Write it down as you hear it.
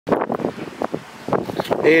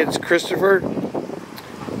Hey, it's Christopher,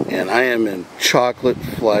 and I am in chocolate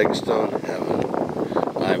Flagstone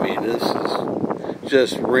heaven. I mean, this is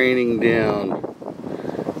just raining down,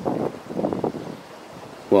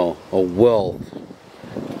 well, a wealth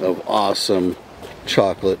of awesome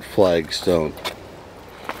chocolate Flagstone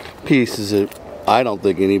pieces that I don't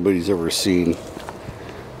think anybody's ever seen.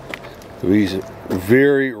 These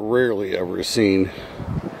very rarely ever seen.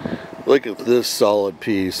 Look at this solid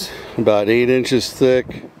piece, about 8 inches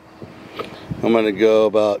thick. I'm going to go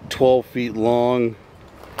about 12 feet long,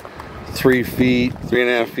 3 feet,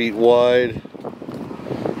 3.5 feet wide.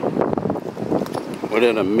 What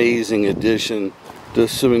an amazing addition to the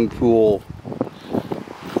swimming pool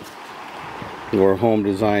or home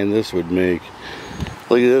design this would make.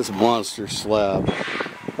 Look at this monster slab.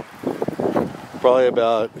 Probably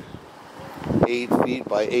about 8 feet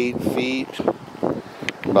by 8 feet.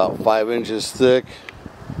 About 5 inches thick,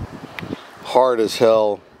 hard as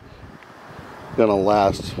hell, gonna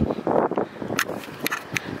last,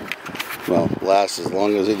 well, last as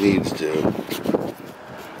long as it needs to.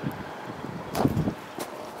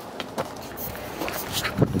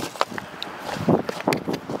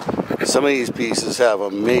 Some of these pieces have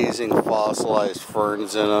amazing fossilized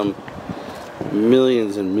ferns in them,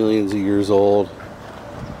 millions and millions of years old.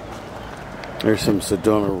 There's some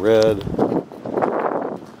Sedona red.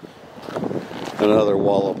 Another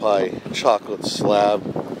Hualapai chocolate slab.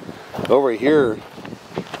 Over here,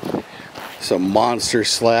 some monster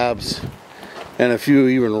slabs and a few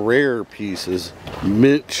even rare pieces.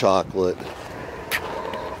 Mint chocolate.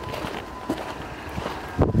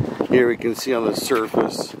 Here we can see on the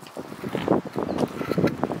surface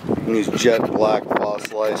these jet black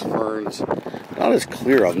fossilized ferns. Not as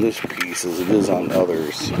clear on this piece as it is on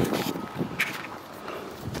others.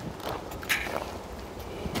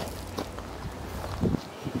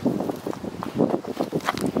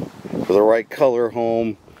 For the right color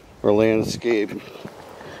home or landscape,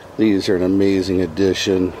 these are an amazing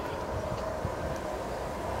addition.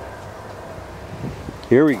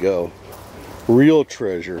 Here we go. Real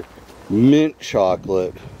treasure. Mint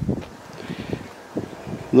chocolate.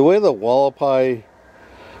 The way the Hualapai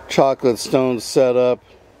chocolate stone's set up,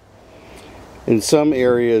 in some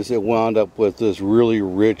areas it wound up with this really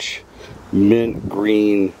rich mint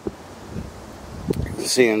green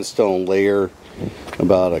sandstone layer,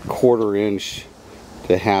 about 1/4 inch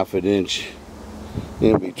to 1/2 inch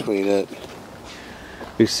in between it.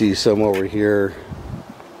 We see some over here.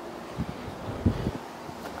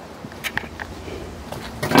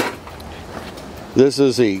 This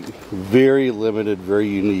is a very limited, very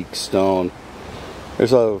unique stone.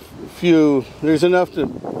 There's there's enough to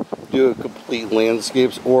do a complete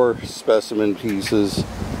landscapes or specimen pieces.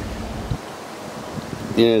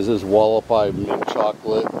 Is this Hualapai mint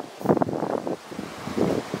chocolate.